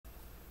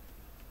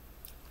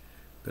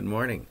Good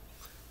morning.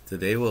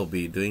 Today we'll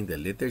be doing the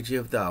Liturgy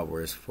of the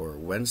Hours for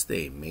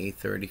Wednesday, May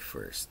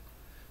 31st.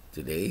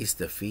 Today is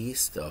the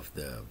feast of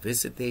the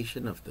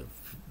Visitation of the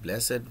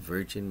Blessed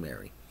Virgin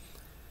Mary.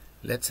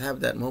 Let's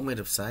have that moment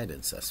of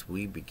silence as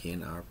we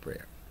begin our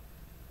prayer.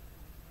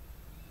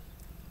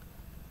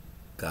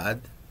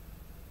 God,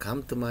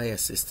 come to my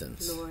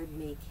assistance. Lord,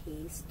 make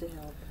haste to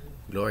help me.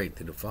 Glory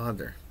to the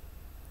Father,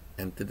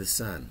 and to the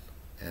Son,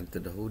 and to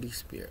the Holy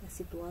Spirit. As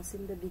it was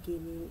in the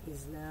beginning,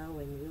 is now,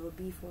 and will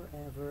be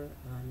forever.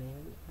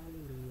 Amen.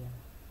 Alleluia.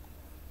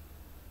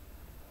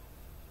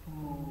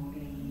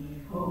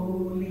 Holy,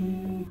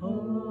 holy,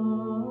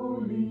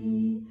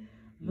 holy,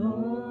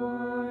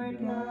 Lord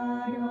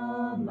God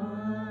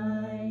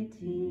Almighty,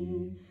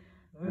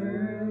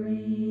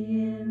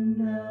 early in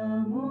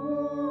the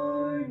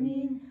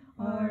morning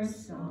our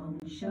song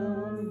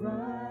shall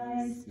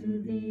rise to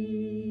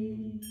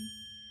thee.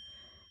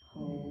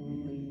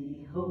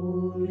 Holy,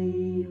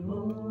 holy,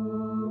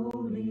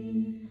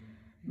 holy,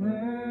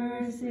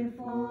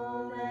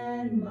 merciful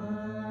and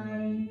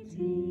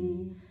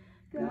mighty,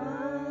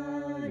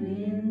 God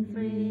in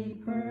three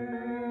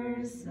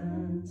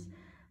persons,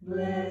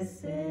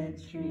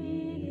 blessed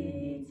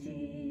Trinity.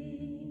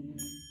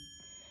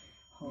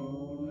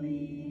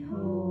 Holy,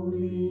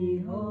 holy,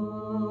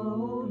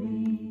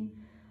 holy,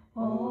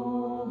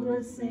 all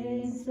the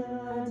saints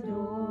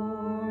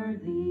adore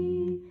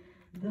thee,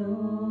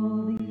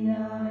 though the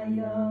eye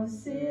of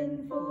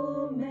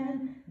sinful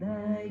man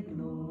thy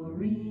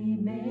glory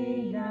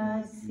may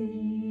not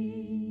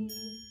see.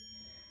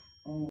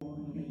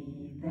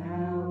 Only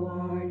thou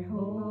art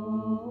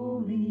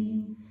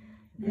holy,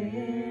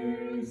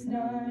 there is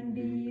none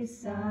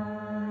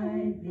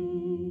beside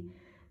thee,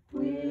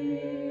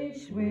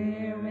 which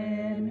were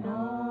and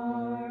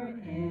are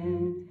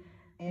and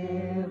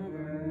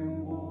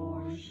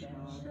evermore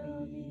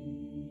shall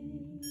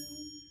be.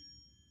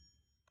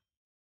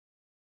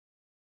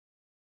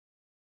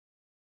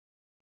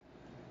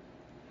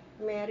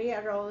 Mary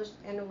arose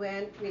and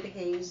went with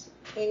haste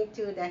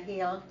into the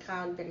hill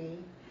country,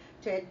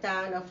 to a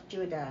town of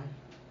Judah.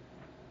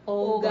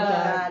 O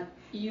God,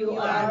 you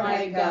are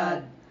my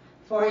God.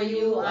 For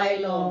you I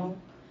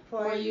long,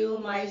 for you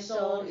my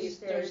soul is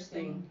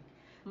thirsting.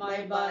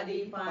 My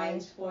body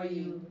pines for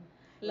you,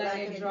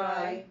 like a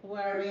dry,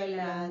 weary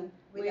land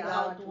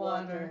without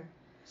water.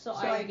 So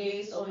I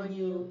gaze on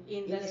you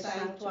in the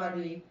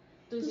sanctuary,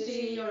 to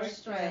see your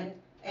strength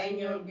and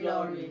your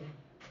glory.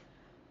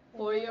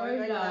 For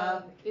your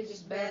love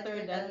is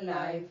better than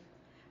life.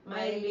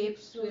 My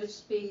lips will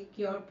speak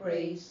your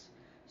praise.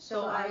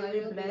 So I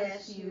will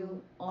bless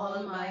you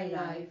all my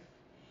life.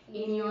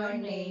 In your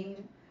name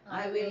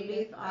I will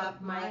lift up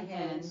my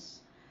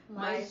hands.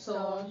 My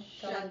soul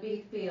shall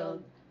be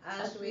filled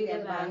as with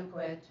a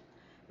banquet.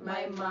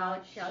 My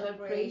mouth shall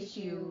praise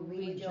you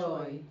with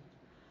joy.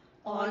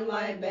 On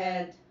my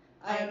bed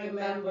I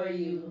remember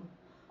you.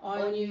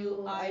 On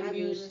you I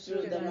muse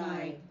through the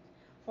night.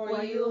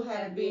 For you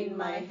have been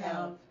my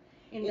help.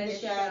 In the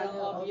shadow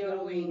of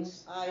your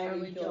wings I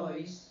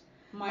rejoice.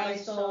 My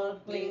soul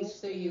clings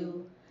to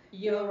you.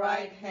 Your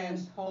right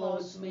hand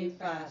holds me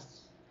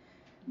fast.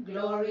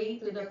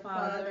 Glory to the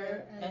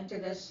Father, and to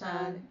the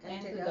Son,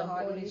 and to the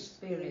Holy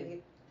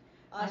Spirit,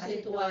 as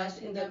it was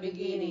in the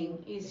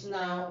beginning, is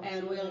now,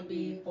 and will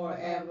be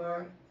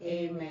forever.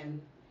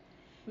 Amen.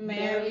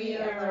 Mary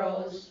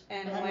arose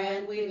and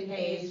went with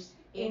haste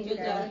into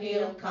the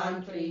hill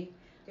country,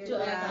 to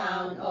a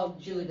town of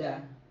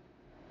Judah.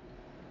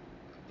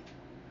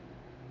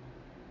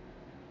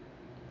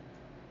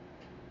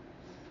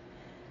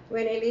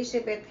 When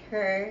Elizabeth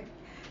heard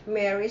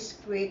Mary's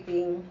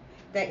greeting,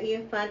 the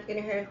infant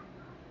in her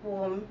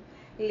womb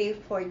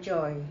leaped for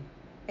joy,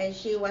 and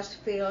she was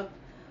filled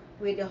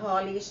with the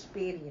Holy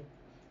Spirit.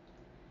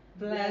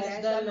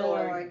 Bless the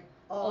Lord,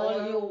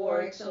 all you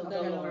works of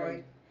the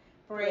Lord.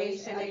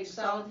 Praise and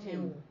exalt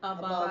him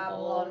above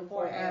all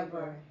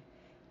forever.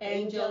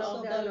 Angels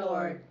of the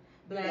Lord,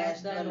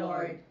 bless the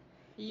Lord.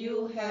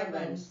 You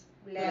heavens,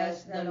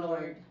 bless the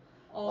Lord.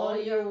 All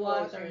your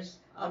waters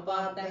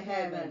above the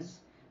heavens,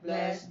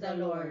 bless the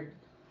Lord.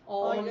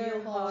 All your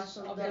hosts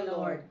of the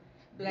Lord,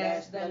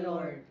 bless the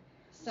Lord.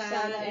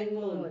 Sun and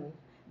moon,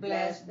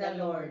 bless the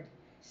Lord.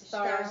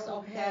 Stars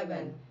of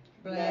heaven,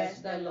 bless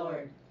the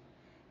Lord.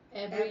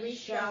 Every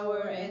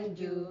shower and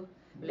dew,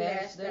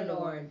 bless the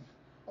Lord.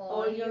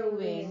 All your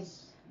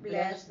winds,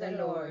 bless the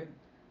Lord.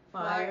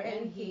 Fire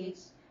and heat,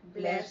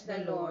 bless the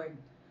Lord.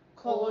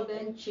 Cold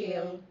and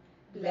chill,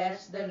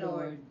 bless the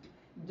Lord.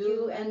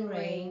 Dew and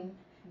rain,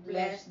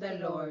 bless the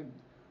Lord.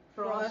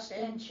 Frost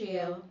and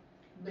chill,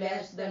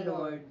 bless the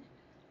Lord.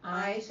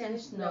 Ice and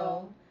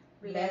snow,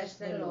 bless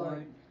the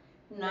Lord.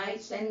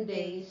 Nights and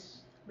days,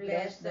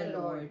 bless the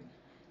Lord.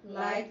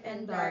 Light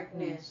and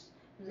darkness,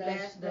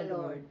 bless the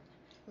Lord.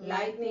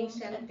 Lightnings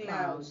and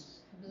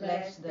clouds,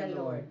 bless the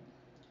Lord.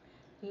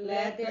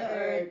 Let the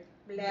earth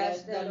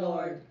bless the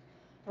Lord.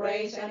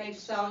 Praise and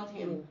exalt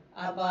him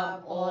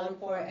above all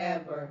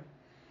forever.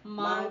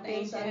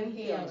 Mountains and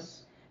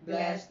hills,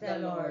 bless the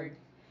Lord.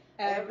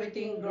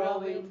 Everything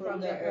growing from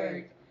the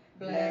earth,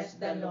 bless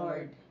the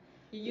Lord.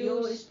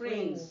 You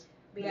springs,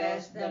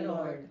 bless the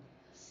Lord.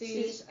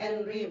 Seas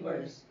and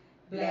rivers,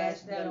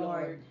 bless the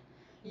Lord.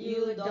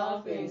 You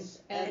dolphins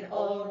and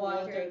all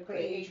water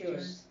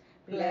creatures,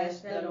 bless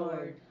the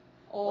Lord.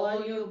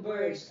 All you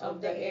birds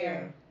of the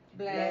air,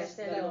 bless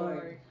the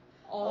Lord.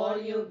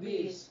 All you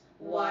beasts,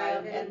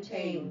 wild and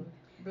tame,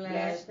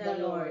 bless the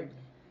Lord.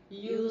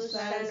 You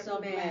sons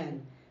of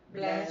men,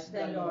 bless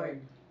the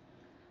Lord.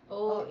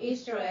 O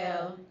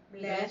Israel,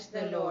 bless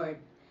the Lord.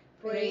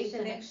 Praise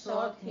and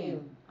exalt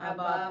him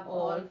above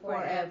all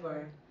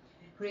forever.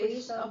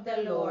 Priests of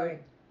the Lord,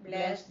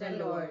 bless the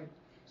Lord.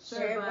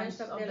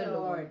 Servants of the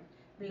Lord,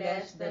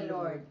 bless the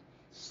Lord.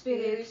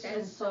 Spirits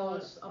and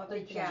souls of the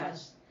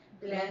just,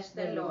 bless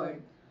the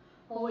Lord.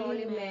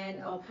 Holy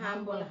men of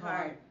humble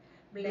heart,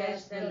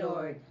 bless the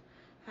Lord.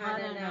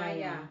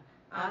 Hananiah,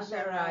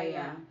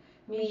 Azariah,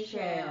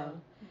 Mishael,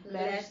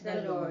 bless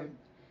the Lord.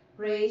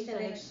 Praise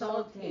and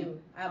exalt him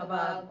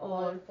above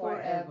all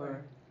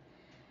forever.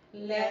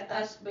 Let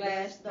us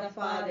bless the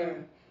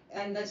Father,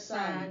 and the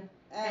Son,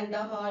 and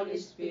the Holy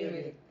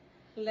Spirit.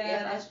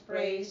 Let us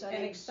praise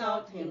and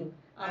exalt him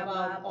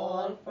above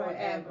all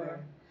forever.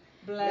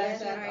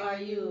 Blessed are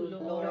you,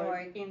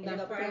 Lord, in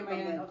the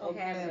firmament of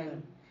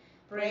heaven,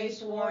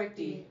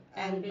 praiseworthy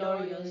and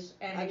glorious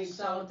and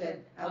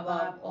exalted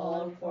above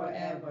all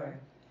forever.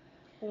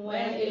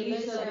 When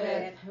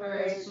Elizabeth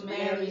heard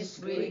Mary's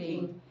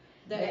greeting,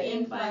 the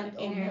infant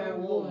in her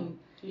womb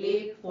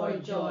leaped for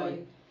joy,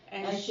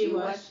 and she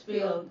was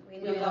filled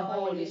with the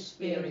Holy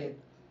Spirit.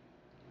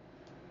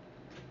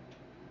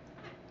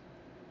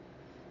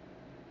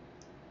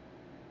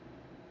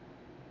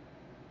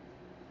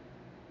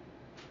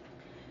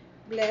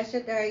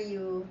 Blessed are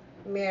you,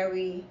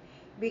 Mary,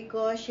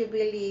 because you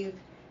believed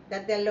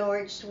that the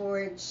Lord's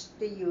words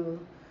to you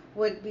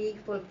would be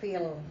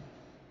fulfilled.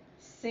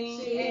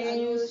 Sing a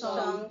new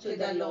song to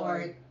the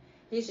Lord,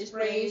 his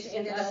praise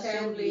in the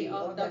assembly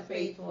of the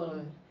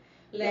faithful.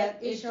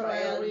 Let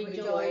Israel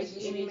rejoice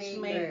in its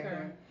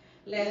Maker.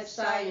 Let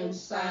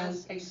Zion's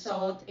sons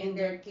exult in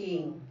their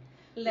King.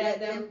 Let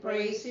them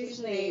praise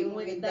his name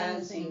with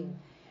dancing,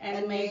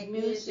 and make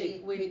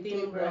music with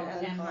timbrel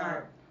and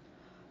harp.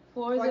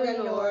 For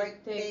the Lord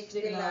takes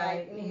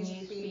delight in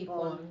his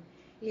people.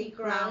 He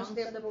crowns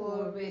the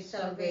poor with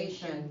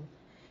salvation.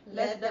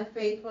 Let the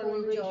faithful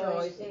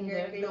rejoice in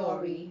their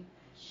glory,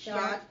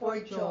 shout for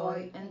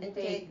joy and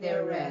take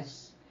their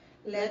rest.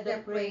 Let the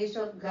praise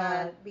of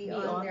God be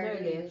on their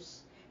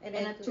lips, and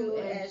a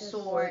two-edged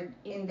sword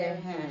in their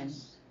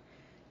hands,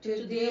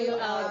 to deal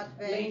out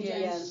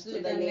vengeance to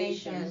the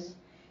nations,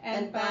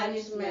 and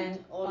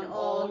punishment on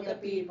all the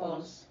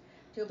peoples,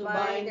 to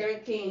bind their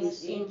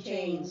kings in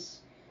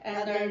chains,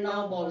 and their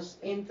nobles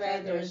in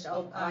fetters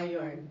of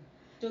iron,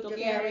 to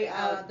carry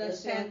out the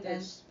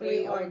sentence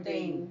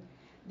preordained.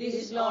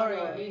 This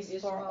glory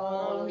is for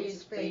all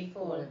his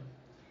faithful.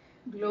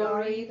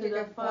 Glory to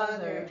the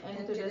Father,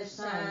 and to the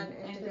Son,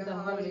 and to the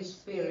Holy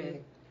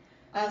Spirit,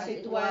 as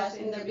it was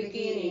in the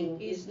beginning,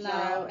 is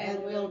now,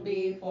 and will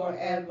be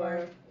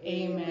forever.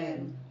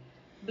 Amen.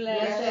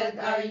 Blessed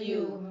are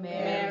you,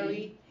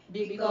 Mary,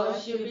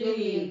 because you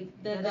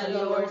believed that the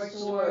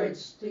Lord's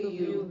words to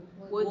you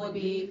would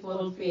be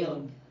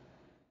fulfilled.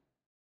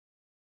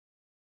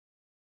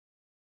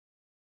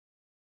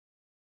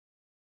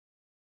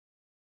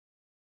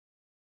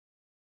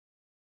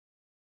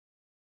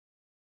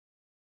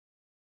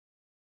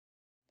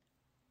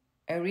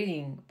 A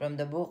reading from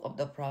the book of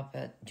the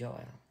prophet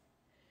Joel.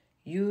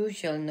 You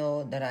shall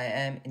know that I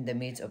am in the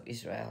midst of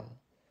Israel.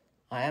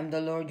 I am the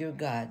Lord your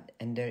God,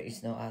 and there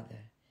is no other.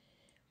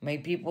 My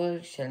people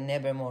shall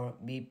never more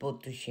be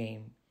put to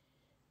shame.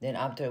 Then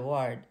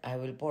afterward I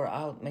will pour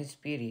out my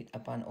spirit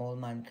upon all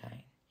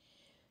mankind.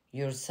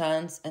 Your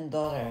sons and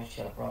daughters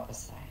shall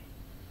prophesy.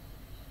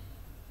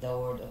 The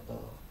word of the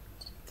Lord.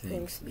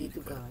 Thanks be to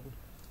God.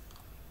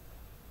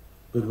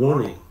 Good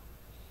morning.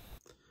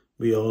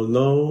 We all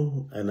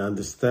know and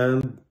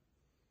understand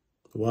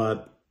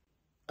what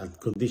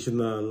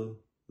unconditional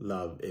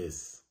love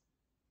is,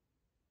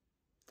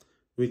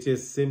 which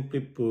is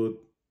simply put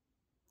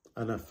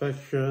an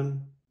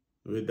affection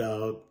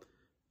without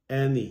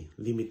any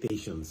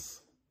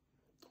limitations,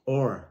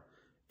 or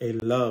a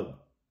love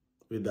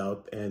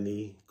without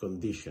any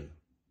condition.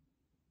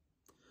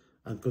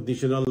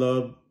 Unconditional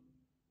love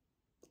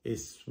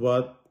is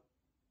what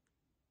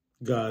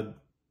God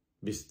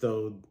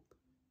bestowed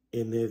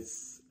in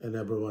each and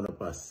every one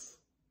of us.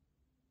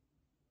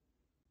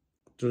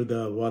 Through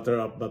the water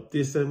of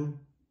baptism,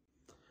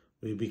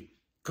 we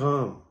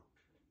become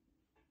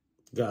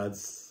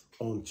God's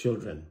own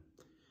children,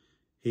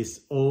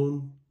 his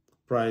own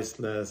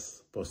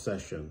priceless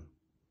possession,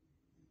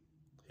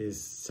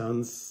 his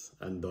sons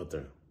and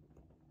daughter.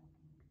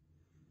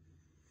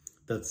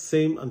 That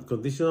same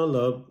unconditional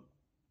love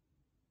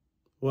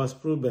was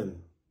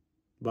proven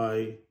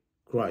by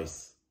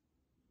Christ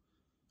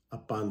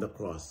upon the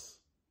cross.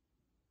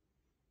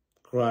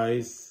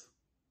 Christ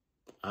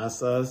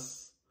asked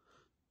us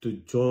to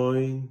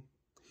join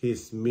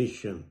his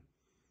mission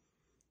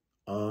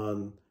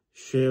on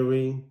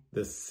sharing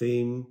the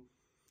same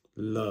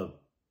love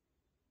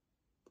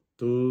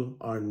to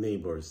our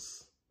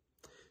neighbors,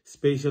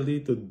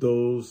 especially to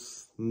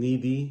those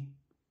needy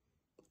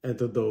and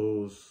to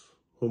those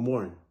who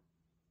mourn.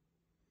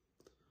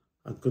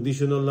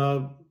 Unconditional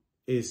love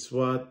is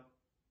what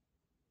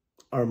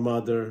our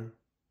mother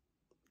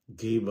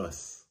gave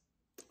us,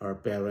 our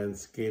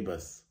parents gave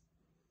us,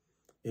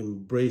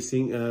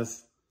 embracing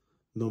us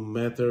no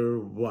matter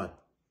what,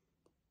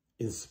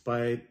 in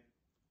spite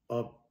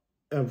of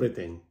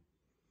everything.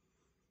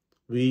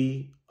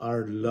 We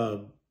are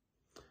loved,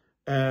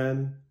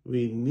 and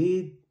we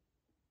need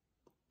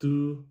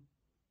to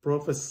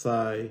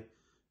prophesy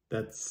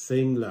that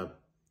same love,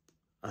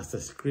 as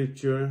the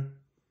scripture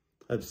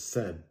has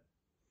said.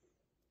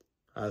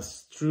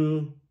 As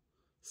true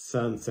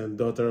sons and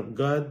daughters of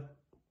God,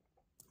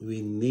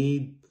 we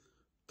need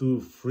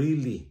to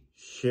freely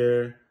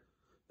share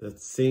that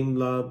same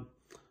love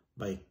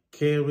by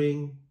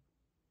caring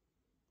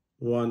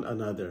one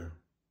another.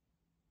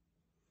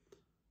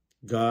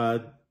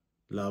 God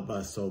loved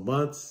us so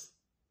much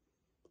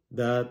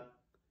that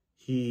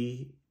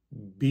He,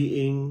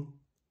 being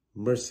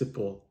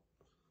merciful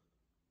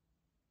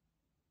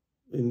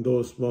in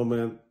those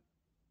moments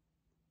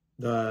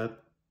that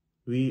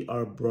we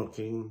are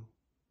broken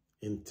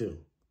into,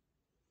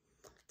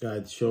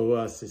 God showed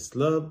us His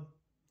love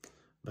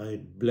by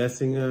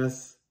blessing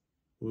us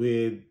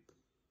with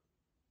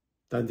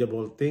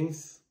tangible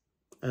things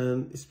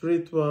and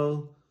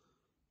spiritual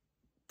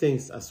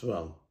things as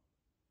well.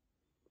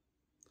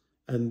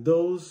 And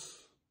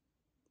those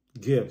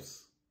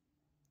gifts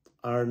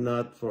are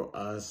not for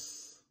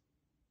us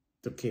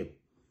to keep,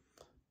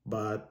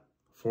 but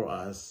for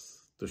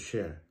us to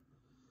share,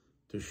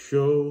 to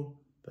show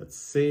that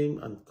same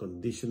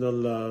unconditional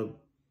love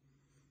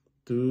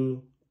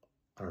to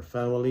our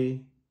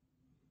family,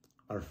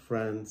 our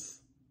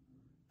friends,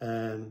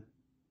 and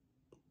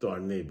to our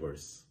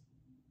neighbors.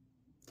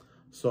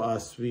 So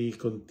as we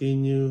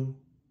continue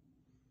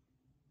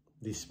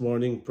this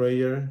morning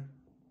prayer,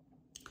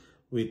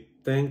 we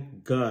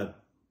thank God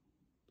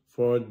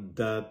for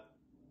that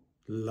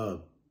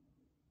love,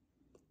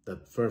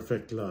 that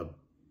perfect love,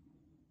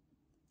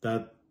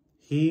 that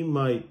He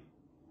might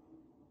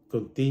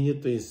continue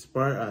to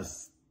inspire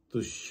us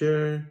to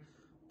share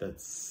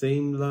that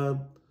same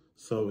love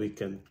so we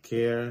can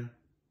care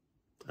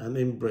and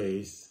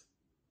embrace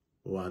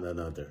one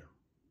another.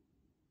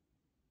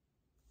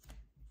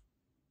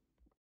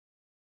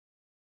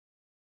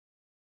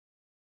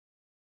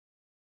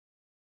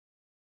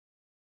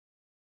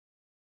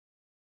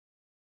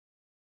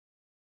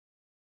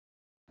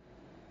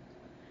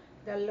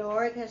 The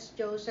Lord has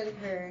chosen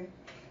her,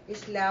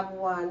 His loved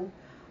one,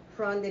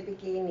 from the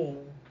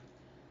beginning.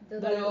 The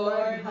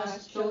Lord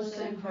has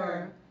chosen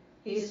her,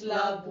 His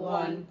loved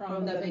one,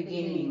 from the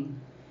beginning.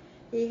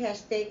 He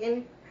has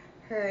taken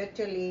her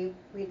to live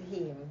with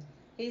Him.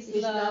 His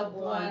loved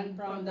one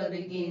from the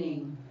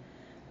beginning.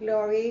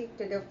 Glory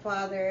to the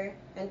Father,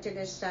 and to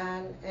the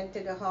Son, and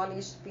to the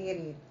Holy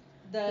Spirit.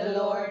 The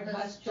Lord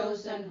has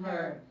chosen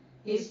her,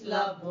 His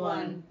loved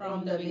one,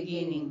 from the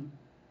beginning.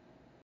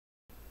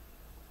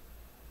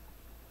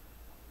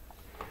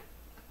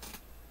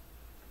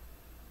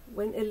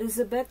 When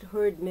Elizabeth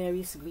heard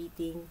Mary's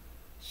greeting,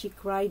 she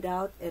cried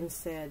out and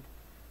said,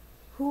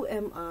 "Who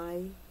am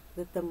I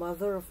that the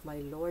mother of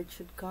my Lord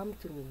should come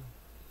to me?"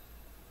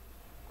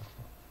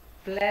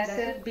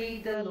 Blessed be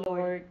the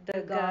Lord,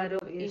 the God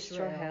of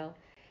Israel.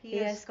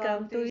 He has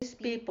come to His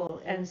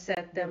people and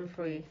set them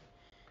free.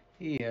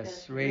 He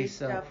has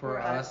raised up for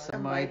us a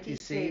mighty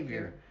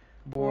Savior,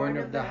 born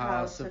of the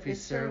house of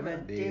His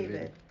servant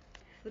David.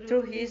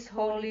 Through His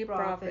holy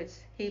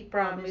prophets, He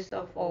promised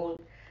of old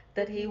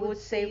that He would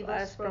save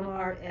us from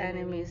our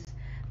enemies,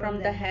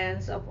 from the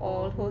hands of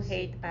all who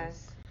hate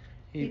us.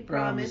 He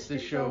promised to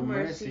show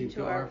mercy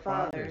to our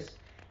fathers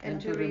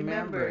and to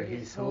remember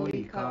His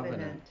holy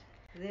covenant.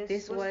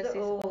 This was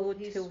the oath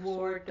He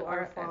swore to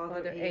our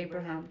father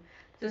Abraham,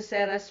 to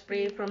set us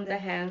free from the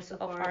hands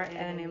of our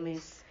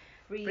enemies,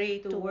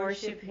 free to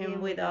worship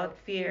Him without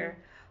fear,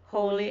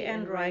 holy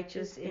and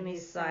righteous in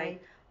His sight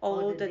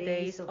all the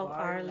days of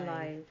our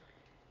life.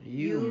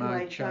 You,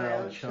 my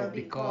child, shall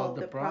be called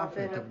the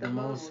prophet of the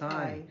Most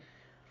High,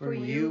 for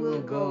you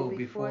will go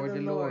before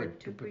the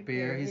Lord to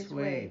prepare His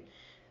way,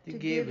 to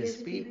give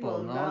His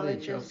people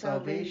knowledge of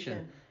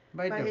salvation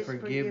by the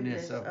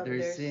forgiveness of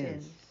their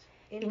sins.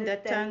 In the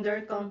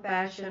tender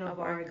compassion of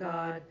our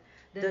God,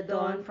 the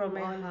dawn from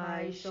on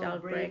high shall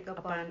break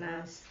upon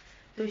us,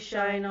 to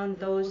shine on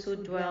those who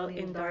dwell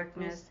in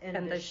darkness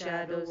and the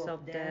shadows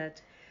of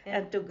death,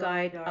 and to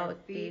guide our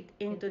feet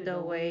into the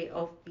way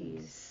of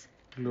peace.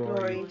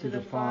 Glory to the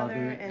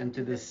Father, and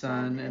to the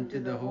Son, and to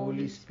the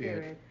Holy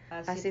Spirit,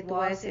 as it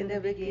was in the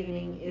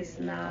beginning, is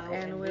now,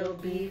 and will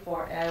be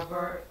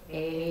forever.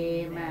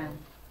 Amen.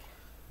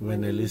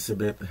 When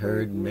Elizabeth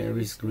heard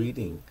Mary's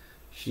greeting,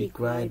 she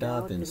cried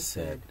out and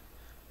said,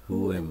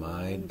 "Who am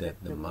I that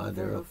the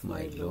mother of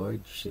my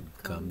Lord should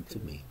come to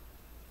me?"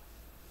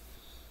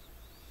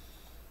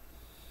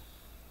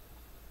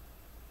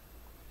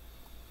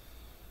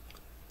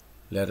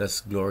 Let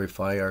us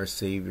glorify our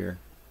Savior,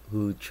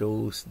 who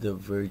chose the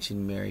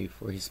Virgin Mary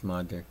for his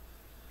mother.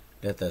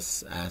 Let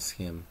us ask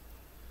him,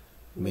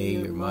 may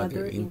your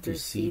mother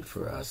intercede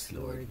for us,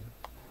 Lord.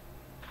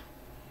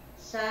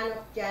 Son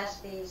of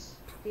Justice,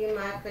 the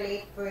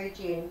Immaculate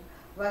Virgin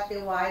was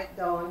the white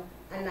dawn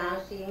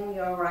announcing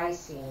your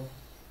rising.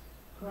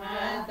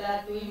 Grant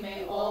that we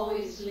may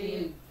always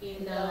live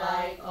in the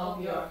light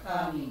of your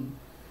coming.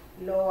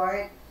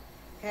 Lord,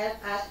 help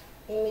us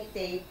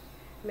imitate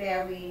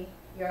Mary,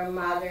 your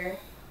mother,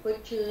 who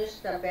chose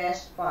the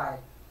best part.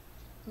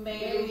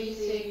 May we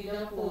seek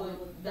the food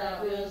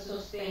that will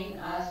sustain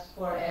us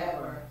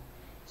forever.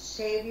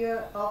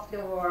 Savior of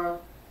the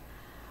world,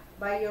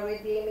 by your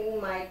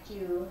redeeming might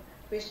you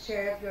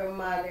preserve your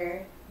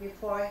mother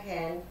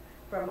beforehand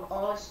from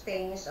all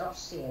stains of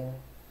sin.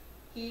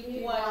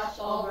 Keep watch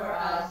over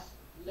us,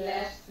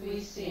 lest we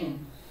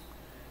sin.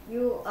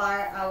 You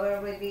are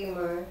our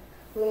Redeemer,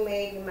 who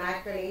made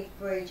Immaculate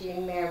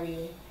Virgin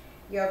Mary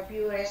your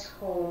purest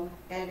home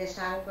and the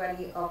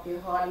sanctuary of the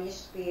Holy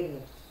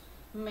Spirit.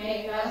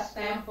 Make us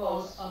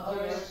temples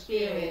of your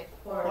Spirit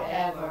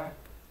forever.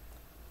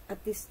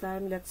 At this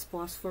time, let's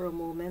pause for a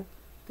moment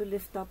to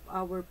lift up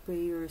our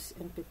prayers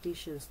and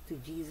petitions to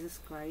Jesus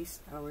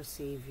Christ, our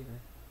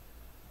Savior.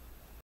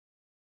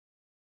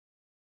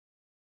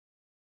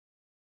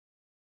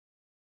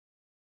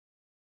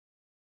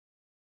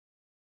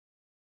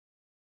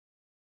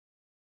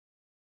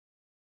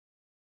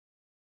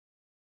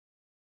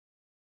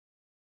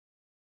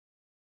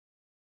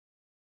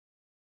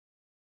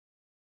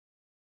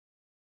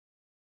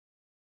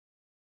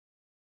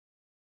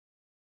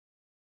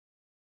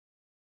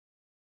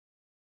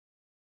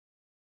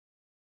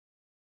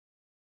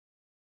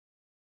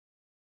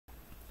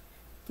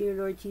 Dear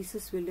Lord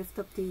Jesus, we lift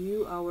up to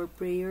you our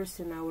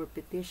prayers and our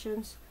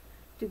petitions,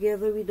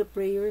 together with the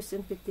prayers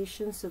and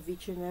petitions of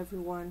each and every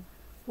one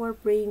who are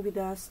praying with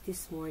us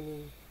this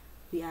morning.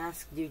 We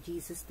ask, dear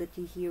Jesus, that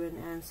you hear and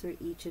answer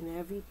each and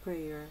every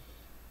prayer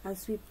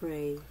as we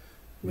pray.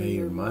 May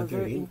your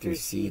mother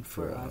intercede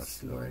for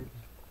us, Lord.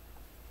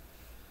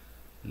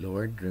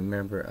 Lord,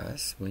 remember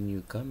us when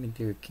you come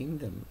into your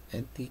kingdom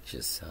and teach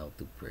us how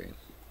to pray.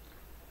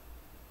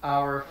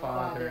 Our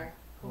Father,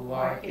 who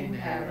art in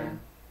heaven,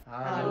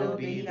 hallowed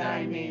be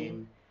thy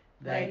name.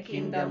 Thy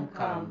kingdom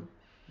come,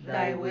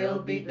 thy will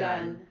be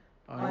done,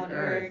 on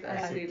earth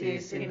as it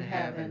is in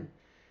heaven.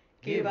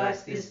 Give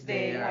us this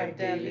day our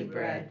daily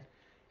bread,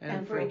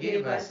 and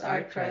forgive us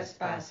our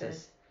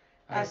trespasses,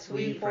 as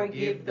we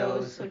forgive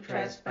those who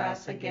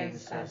trespass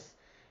against us.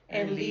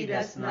 And lead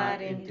us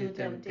not into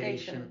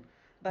temptation,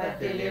 but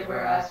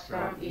deliver us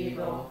from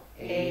evil.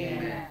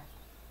 Amen.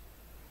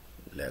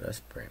 Let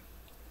us pray.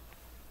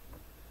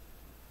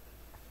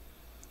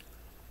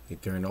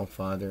 Eternal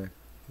Father,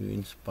 you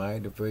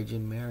inspired the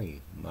Virgin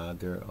Mary,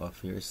 mother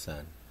of your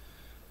Son,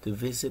 to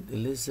visit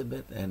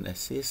Elizabeth and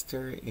assist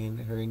her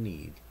in her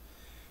need.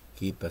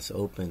 Keep us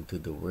open to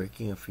the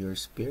working of your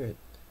Spirit,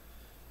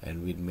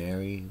 and with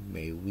Mary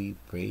may we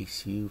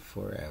praise you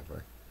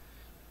forever.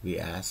 We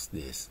ask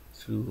this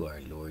through our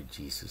Lord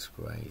Jesus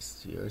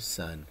Christ, your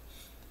Son,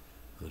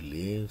 who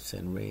lives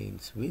and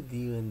reigns with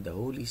you in the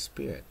Holy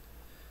Spirit,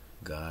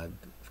 God,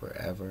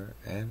 forever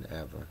and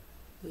ever.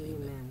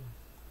 Amen.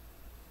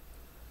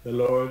 The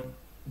Lord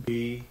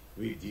be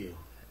with you.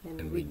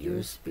 And with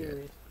your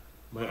spirit.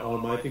 May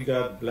Almighty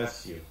God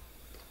bless you,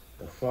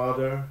 the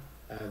Father,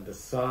 and the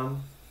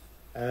Son,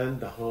 and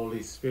the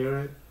Holy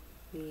Spirit.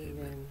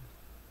 Amen.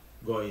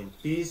 Go in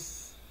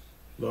peace,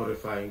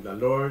 glorifying the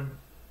Lord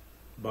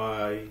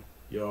by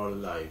your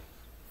life.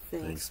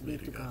 Thanks be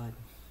to God.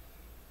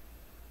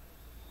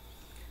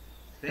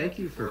 Thank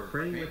you for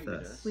praying with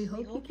us. We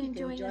hope you can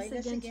join us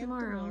again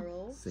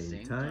tomorrow.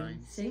 Same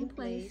time, Same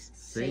place,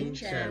 same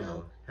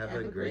channel. Have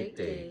a great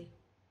day.